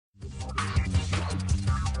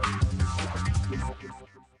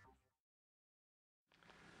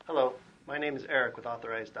Hello, my name is Eric with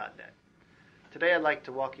Authorize.net. Today I'd like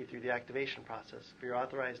to walk you through the activation process for your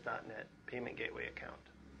Authorize.net Payment Gateway account.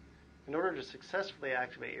 In order to successfully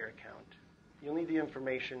activate your account, you'll need the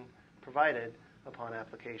information provided upon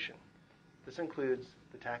application. This includes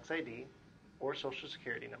the tax ID or Social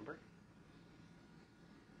Security number,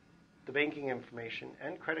 the banking information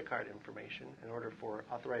and credit card information in order for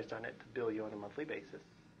Authorize.net to bill you on a monthly basis,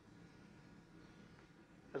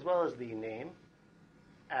 as well as the name,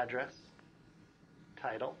 address,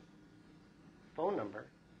 title, phone number,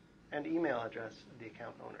 and email address of the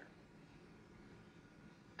account owner.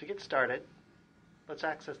 To get started, let's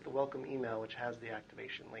access the welcome email which has the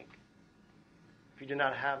activation link. If you do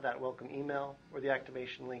not have that welcome email or the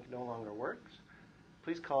activation link no longer works,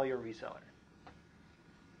 please call your reseller.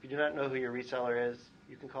 If you do not know who your reseller is,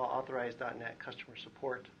 you can call Authorize.net customer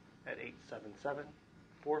support at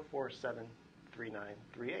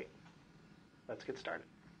 877-447-3938. Let's get started.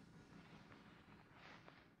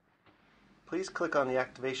 Please click on the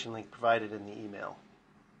activation link provided in the email.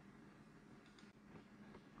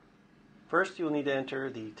 First, you will need to enter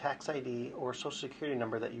the tax ID or Social Security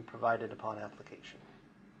number that you provided upon application.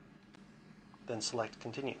 Then select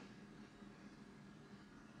Continue.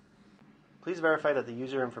 Please verify that the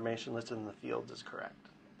user information listed in the fields is correct.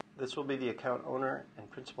 This will be the account owner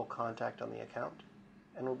and principal contact on the account,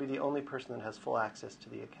 and will be the only person that has full access to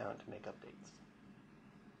the account to make updates.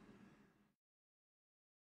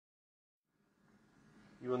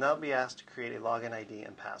 You will now be asked to create a login ID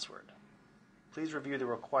and password. Please review the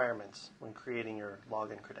requirements when creating your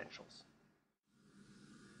login credentials.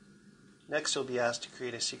 Next, you'll be asked to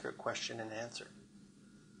create a secret question and answer.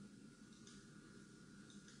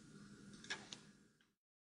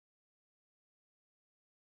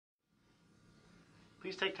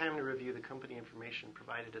 Please take time to review the company information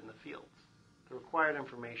provided in the fields. The required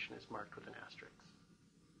information is marked with an asterisk.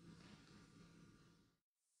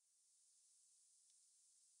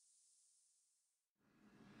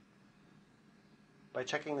 By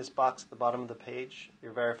checking this box at the bottom of the page,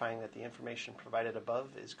 you're verifying that the information provided above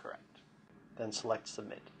is correct. Then select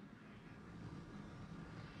Submit.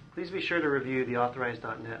 Please be sure to review the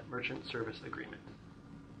Authorize.net Merchant Service Agreement.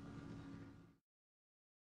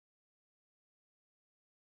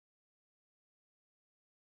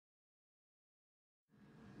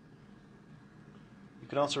 You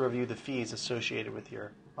can also review the fees associated with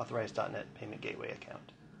your Authorize.net Payment Gateway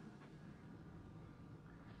account.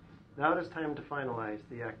 Now it is time to finalize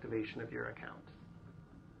the activation of your account.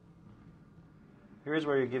 Here is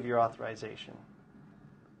where you give your authorization.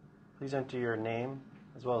 Please enter your name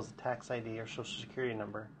as well as the tax ID or Social Security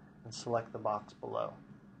number and select the box below.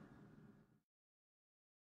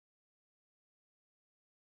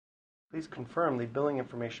 Please confirm the billing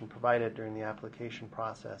information provided during the application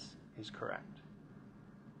process is correct.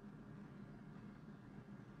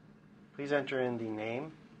 Please enter in the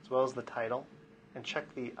name as well as the title and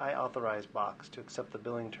check the I authorize box to accept the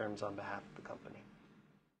billing terms on behalf of the company.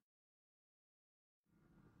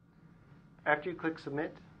 After you click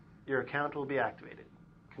Submit, your account will be activated.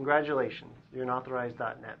 Congratulations, you're an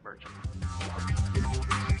Authorize.net merchant.